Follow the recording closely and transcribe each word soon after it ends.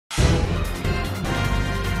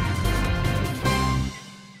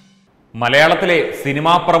മലയാളത്തിലെ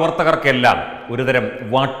സിനിമാ പ്രവർത്തകർക്കെല്ലാം ഒരുതരം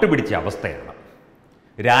വട്ടുപിടിച്ച അവസ്ഥയാണ്.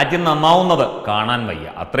 രാജ്യം നന്നാവുന്നത് കാണാൻ വയ്യ,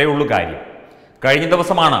 അത്രയേ ഉള്ളൂ കാര്യം. കഴിഞ്ഞ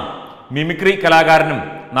ദിവസമാണ് മിമിക്രി കലാകാരനും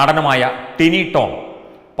നടനുമായ ടിനി ടോം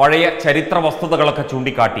പഴയ ചരിത്ര വസ്തുതകളൊക്കെ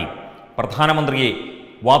ചൂണ്ടിക്കാട്ടി പ്രധാനമന്ത്രിയെ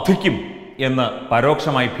വധിക്കും എന്ന്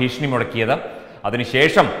പരോക്ഷമായി ഭീഷണി മുഴക്കിയത്.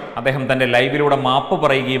 അതിനുശേഷം അദ്ദേഹം തൻ്റെ ലൈവിലൂടെ മാപ്പ്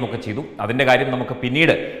പറയുകയും ഒക്കെ ചെയ്തു. അതിൻ്റെ കാര്യം നമുക്ക്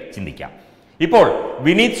പിന്നീട് ചിന്തിക്കാം. ഇപ്പോൾ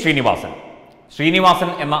വിനീത് ശ്രീനിവാസൻ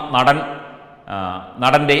എന്ന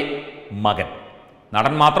നടൻ്റെ മകൻ,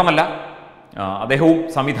 നടൻ മാത്രമല്ല അദ്ദേഹവും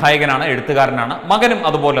സംവിധായകനാണ്, എഴുത്തുകാരനാണ്, മകനും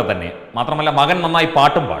അതുപോലെ തന്നെ. മാത്രമല്ല മകൻ നന്നായി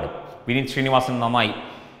പാട്ടും പാടും. വിനീത് ശ്രീനിവാസൻ നന്നായി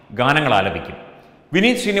ഗാനങ്ങൾ ആലപിക്കും.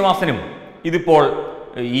 വിനീത് ശ്രീനിവാസനും ഇതിപ്പോൾ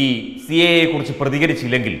ഈ CAA കുറിച്ച്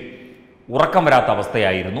പ്രതികരിച്ചില്ലെങ്കിൽ ഉറക്കം വരാത്ത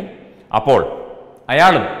അവസ്ഥയായിരുന്നു. അപ്പോൾ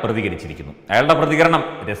അയാളും പ്രതികരിച്ചിരിക്കുന്നു. അയാളുടെ പ്രതികരണം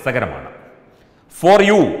രസകരമാണ്. For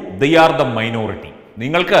you they are the minority.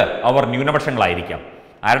 നിങ്ങൾക്ക് അവർ ന്യൂനപക്ഷങ്ങളായിരിക്കാം.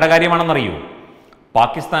 ആരുടെ കാര്യമാണെന്നറിയൂ?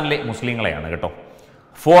 പാകിസ്ഥാനിലെ മുസ്ലിങ്ങളെയാണ് കേട്ടോ.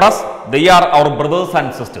 For us they are our brothers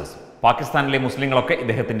and sisters. പാകിസ്ഥാനിലെ മുസ്ലിങ്ങളൊക്കെ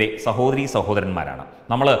ഇദ്ദേഹത്തിൻ്റെ സഹോദരന്മാരാണ്.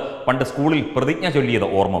 നമ്മൾ പണ്ട് സ്കൂളിൽ പ്രതിജ്ഞ ചൊല്ലിയത്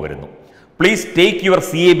ഓർമ്മ വരുന്നു. Please take your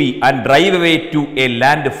CAB and drive away to A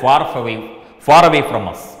land far away from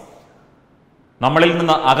us. നമ്മളിൽ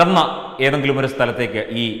നിന്ന് അകന്ന ഏതെങ്കിലും ഒരു സ്ഥലത്തേക്ക്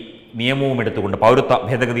ഈ നിയമവും എടുത്തുകൊണ്ട്, പൗരത്വ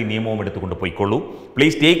ഭേദഗതി നിയമവും എടുത്തുകൊണ്ട് പോയിക്കൊള്ളൂ.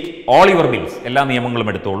 Please take all your bills. എല്ലാ നിയമങ്ങളും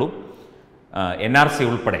എടുത്തോളൂ. NRC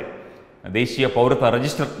ഉൾപ്പെടെ, ദേശീയ പൗരത്വ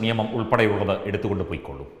രജിസ്റ്റർ നിയമം ഉൾപ്പെടെയുള്ളത് എടുത്തുകൊണ്ട്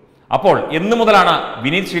പോയിക്കൊള്ളൂ. അപ്പോൾ എന്നു മുതലാണ്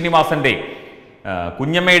വിനീത് ശ്രീനിവാസന്റെ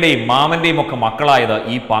കുഞ്ഞമ്മയുടെയും മാമന്റെയും ഒക്കെ മക്കളായത്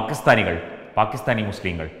ഈ പാകിസ്ഥാനി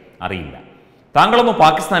മുസ്ലിങ്ങൾ? അറിയില്ല. താങ്കളൊന്ന്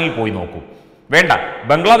പാകിസ്ഥാനിൽ പോയി നോക്കൂ. വേണ്ട,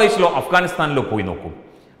 ബംഗ്ലാദേശിലോ അഫ്ഗാനിസ്ഥാനിലോ പോയി നോക്കൂ.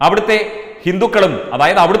 അവിടുത്തെ ഹിന്ദുക്കളും,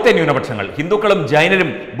 അതായത് അവിടുത്തെ ന്യൂനപക്ഷങ്ങൾ, ഹിന്ദുക്കളും ജൈനരും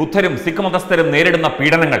ബുദ്ധരും സിഖ് മതസ്ഥരും നേരിടുന്ന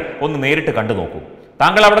പീഡനങ്ങൾ ഒന്ന് നേരിട്ട് കണ്ടു നോക്കൂ.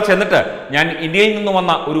 താങ്കൾ അവിടെ ചെന്നിട്ട് ഞാൻ ഇന്ത്യയിൽ നിന്ന്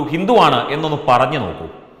വന്ന ഒരു ഹിന്ദുവാണ് എന്നൊന്ന് പറഞ്ഞു നോക്കൂ.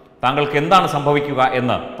 താങ്കൾക്ക് എന്താണ് സംഭവിക്കുക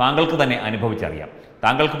എന്ന് താങ്കൾക്ക് തന്നെ അനുഭവിച്ചറിയാം.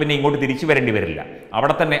 താങ്കൾക്ക് പിന്നെ ഇങ്ങോട്ട് തിരിച്ചു വരേണ്ടി വരില്ല.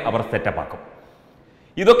 അവിടെ തന്നെ അവർ സെറ്റപ്പാക്കും.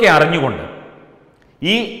 ഇതൊക്കെ അറിഞ്ഞുകൊണ്ട്,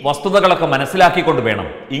 ഈ വസ്തുതകളൊക്കെ മനസ്സിലാക്കിക്കൊണ്ട് വേണം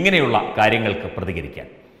ഇങ്ങനെയുള്ള കാര്യങ്ങൾക്ക് പ്രതികരിക്കാൻ.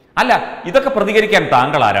 അല്ല, ഇതൊക്കെ പ്രതികരിക്കാൻ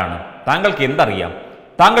താങ്കൾ ആരാണ്? താങ്കൾക്ക് എന്തറിയാം?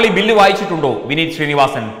 താങ്കൾ ഈ ബില്ല് വായിച്ചിട്ടുണ്ടോ വിനീത്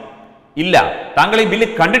ശ്രീനിവാസൻ? ഇല്ല. താങ്കൾ ഈ ബില്ല്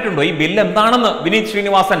കണ്ടിട്ടുണ്ടോ? ഈ ബില്ല് എന്താണെന്ന് വിനീത്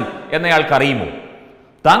ശ്രീനിവാസൻ എന്നയാൾക്ക് അറിയുമോ?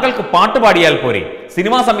 താങ്കൾക്ക് പാട്ട് പാടിയാൽ പോരെ?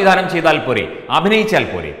 സിനിമാ സംവിധാനം ചെയ്താൽ പോരെ? അഭിനയിച്ചാൽ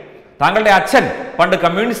പോരെ? താങ്കളുടെ അച്ഛൻ പണ്ട്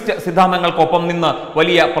കമ്മ്യൂണിസ്റ്റ് സിദ്ധാന്തങ്ങൾക്കൊപ്പം നിന്ന്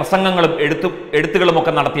വലിയ പ്രസംഗങ്ങളും എഴുത്തുകളും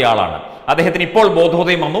ഒക്കെ നടത്തിയ ആളാണ്. അദ്ദേഹത്തിന് ഇപ്പോൾ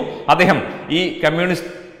ബോധോദയം വന്നു. അദ്ദേഹം ഈ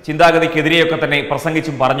കമ്മ്യൂണിസ്റ്റ് ചിന്താഗതിക്കെതിരെയൊക്കെ തന്നെ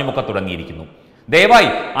പ്രസംഗിച്ചും പറഞ്ഞുമൊക്കെ തുടങ്ങിയിരിക്കുന്നു. ദയവായി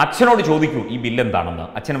അച്ഛനോട് ചോദിക്കൂ ഈ ബില്ല് എന്താണെന്ന്.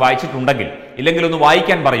 അച്ഛൻ വായിച്ചിട്ടുണ്ടെങ്കിൽ, ഇല്ലെങ്കിൽ ഒന്ന്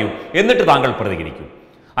വായിക്കാൻ പറയൂ. എന്നിട്ട് താങ്കൾ പ്രതികരിക്കൂ.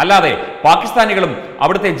 അല്ലാതെ പാകിസ്ഥാനികളും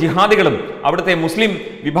അവിടുത്തെ ജിഹാദികളും അവിടുത്തെ മുസ്ലിം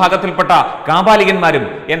വിഭാഗത്തിൽപ്പെട്ട കാപാലികന്മാരും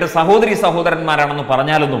എൻ്റെ സഹോദരന്മാരാണെന്ന്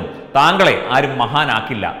പറഞ്ഞാലൊന്നും താങ്കളെ ആരും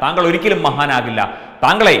മഹാനാക്കില്ല. താങ്കൾ ഒരിക്കലും മഹാനാകില്ല.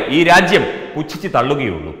 താങ്കളെ ഈ രാജ്യം പുച്ഛിച്ച്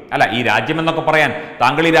തള്ളുകയുള്ളൂ. അല്ല, ഈ രാജ്യം എന്നൊക്കെ പറയാൻ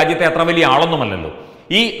താങ്കൾ ഈ രാജ്യത്തെ അത്ര വലിയ ആളൊന്നുമല്ലല്ലോ.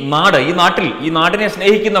 ഈ നാടിനെ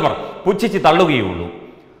സ്നേഹിക്കുന്നവർ പുച്ഛിച്ച് തള്ളുകയുള്ളൂ.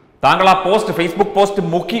 താങ്കൾ ആ ഫേസ്ബുക്ക് പോസ്റ്റ്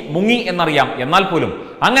മുങ്ങി എന്നറിയാം. എന്നാൽ പോലും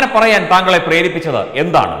അങ്ങനെ പറയാൻ താങ്കളെ പ്രേരിപ്പിച്ചത്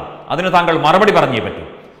എന്താണ്? അതിന് താങ്കൾ മറുപടി പറഞ്ഞേ പറ്റൂ.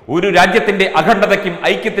 ഒരു രാജ്യത്തിന്റെ അഖണ്ഡതയ്ക്കും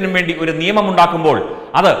ഐക്യത്തിനും വേണ്ടി ഒരു നിയമമുണ്ടാക്കുമ്പോൾ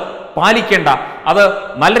അത് പാലിക്കേണ്ട, അത്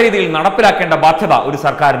നല്ല രീതിയിൽ നടപ്പിലാക്കേണ്ട ബാധ്യത ഒരു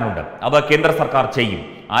സർക്കാരിനുണ്ട്. അത് കേന്ദ്ര സർക്കാർ ചെയ്യും,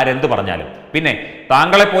 ആരെന്ത് പറഞ്ഞാലും. പിന്നെ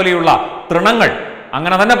താങ്കളെ പോലെയുള്ള തൃണങ്ങൾ,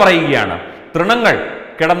 അങ്ങനെ തന്നെ പറയുകയാണ്, തൃണങ്ങൾ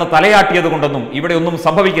കിടന്ന് തലയാട്ടിയത് കൊണ്ടൊന്നും ഇവിടെ ഒന്നും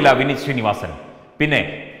സംഭവിക്കില്ല വിനീത് ശ്രീനിവാസൻ. പിന്നെ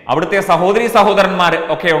അവിടുത്തെ സഹോദരന്മാർ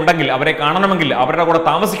ഒക്കെ ഉണ്ടെങ്കിൽ, അവരെ കാണണമെങ്കിൽ, അവരുടെ കൂടെ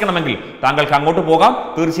താമസിക്കണമെങ്കിൽ താങ്കൾക്ക് അങ്ങോട്ട് പോകാം.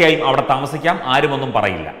 തീർച്ചയായും അവിടെ താമസിക്കാം. ആരും ഒന്നും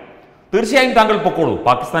പറയില്ല. തീർച്ചയായും താങ്കൾ പൊക്കോളൂ,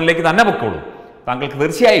 പാകിസ്ഥാനിലേക്ക് തന്നെ പൊക്കോളൂ. താങ്കൾക്ക്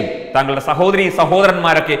തീർച്ചയായും താങ്കളുടെ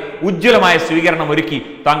സഹോദരന്മാരൊക്കെ ഉജ്ജ്വലമായ സ്വീകരണം ഒരുക്കി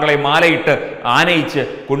താങ്കളെ മാലയിട്ട് ആനയിച്ച്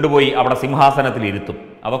കൊണ്ടുപോയി അവിടെ സിംഹാസനത്തിൽ ഇരുത്തും.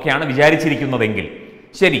 അതൊക്കെയാണ് വിചാരിച്ചിരിക്കുന്നതെങ്കിൽ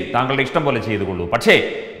ശരി, താങ്കളുടെ ഇഷ്ടം പോലെ ചെയ്തുകൊള്ളൂ. പക്ഷേ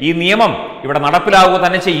ഈ നിയമം ഇവിടെ നടപ്പിലാവുക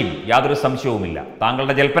തന്നെ ചെയ്യും, യാതൊരു സംശയവുമില്ല.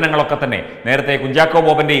 താങ്കളുടെ ജൽപ്പനങ്ങളൊക്കെ തന്നെ നേരത്തെ കുഞ്ചാക്കോ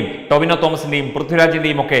ബോബന്റെയും ടൊവിനോ തോമസിന്റെയും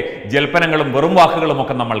പൃഥ്വിരാജിന്റെയും ഒക്കെ ജൽപ്പനങ്ങളും വെറും വാക്കുകളും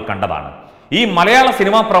ഒക്കെ നമ്മൾ കണ്ടതാണ്. ഈ മലയാള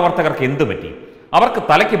സിനിമാ പ്രവർത്തകർക്ക് എന്തു പറ്റി? അവർക്ക്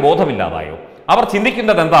തലയ്ക്ക് ബോധമില്ലാതായോ? അവർ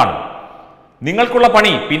ചിന്തിക്കുന്നത് എന്താണ്? നിങ്ങൾക്കുള്ള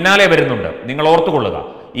പണി പിന്നാലെ വരുന്നുണ്ട്, നിങ്ങൾ ഓർത്തുകൊള്ളുക.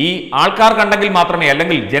 ഈ ആൾക്കാർ കണ്ടെങ്കിൽ മാത്രമേ,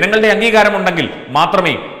 അല്ലെങ്കിൽ ജനങ്ങളുടെ അംഗീകാരമുണ്ടെങ്കിൽ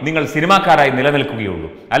മാത്രമേ നിങ്ങൾ സിനിമാക്കാരായി നിലനിൽക്കുകയുള്ളൂ.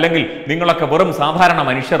 അല്ലെങ്കിൽ നിങ്ങളൊക്കെ വെറും സാധാരണ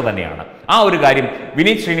മനുഷ്യർ തന്നെയാണ്. ആ ഒരു കാര്യം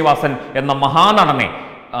വിനീത് ശ്രീനിവാസൻ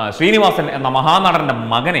എന്ന മഹാനടന്റെ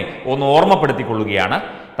മകനെ ഒന്ന് ഓർമ്മപ്പെടുത്തിക്കൊള്ളുകയാണ്.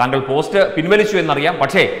 താങ്കൾ പോസ്റ്റ് പിൻവലിച്ചു എന്നറിയാം.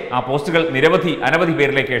 പക്ഷേ ആ പോസ്റ്റുകൾ അനവധി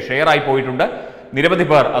പേരിലേക്ക് ഷെയറായി പോയിട്ടുണ്ട്. നിരവധി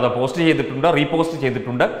പേർ അത് പോസ്റ്റ് ചെയ്തിട്ടുണ്ട്, റീപോസ്റ്റ്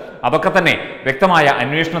ചെയ്തിട്ടുണ്ട്. അതൊക്കെ തന്നെ വ്യക്തമായ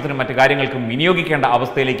അന്വേഷണത്തിനും മറ്റു കാര്യങ്ങൾക്കും വിനിയോഗിക്കേണ്ട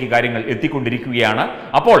അവസ്ഥയിലേക്ക് കാര്യങ്ങൾ എത്തിക്കൊണ്ടിരിക്കുകയാണ്.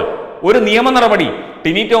 അപ്പോൾ ഒരു നിയമ നടപടി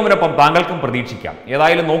ടിനി ടോമിനൊപ്പം താങ്കൾക്കും പ്രതീക്ഷിക്കാം.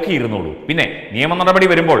 ഏതായാലും നോക്കിയിരുന്നുള്ളൂ. പിന്നെ നിയമ നടപടി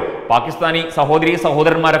വരുമ്പോൾ പാകിസ്ഥാനി സഹോദരി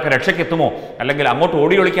സഹോദരന്മാരൊക്കെ രക്ഷയ്ക്കെത്തുമോ, അല്ലെങ്കിൽ അങ്ങോട്ട്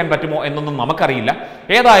ഓടിയൊളിക്കാൻ പറ്റുമോ എന്നൊന്നും നമുക്കറിയില്ല.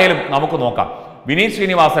 ഏതായാലും നമുക്ക് നോക്കാം. വിനീത്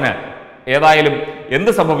ശ്രീനിവാസന് ഏതായാലും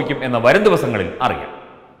എന്ത് സംഭവിക്കും എന്ന് വരും ദിവസങ്ങളിൽ അറിയാം.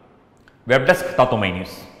 വെബ് ഡെസ്ക് തത്വമൈ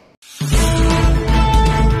ന്യൂസ്.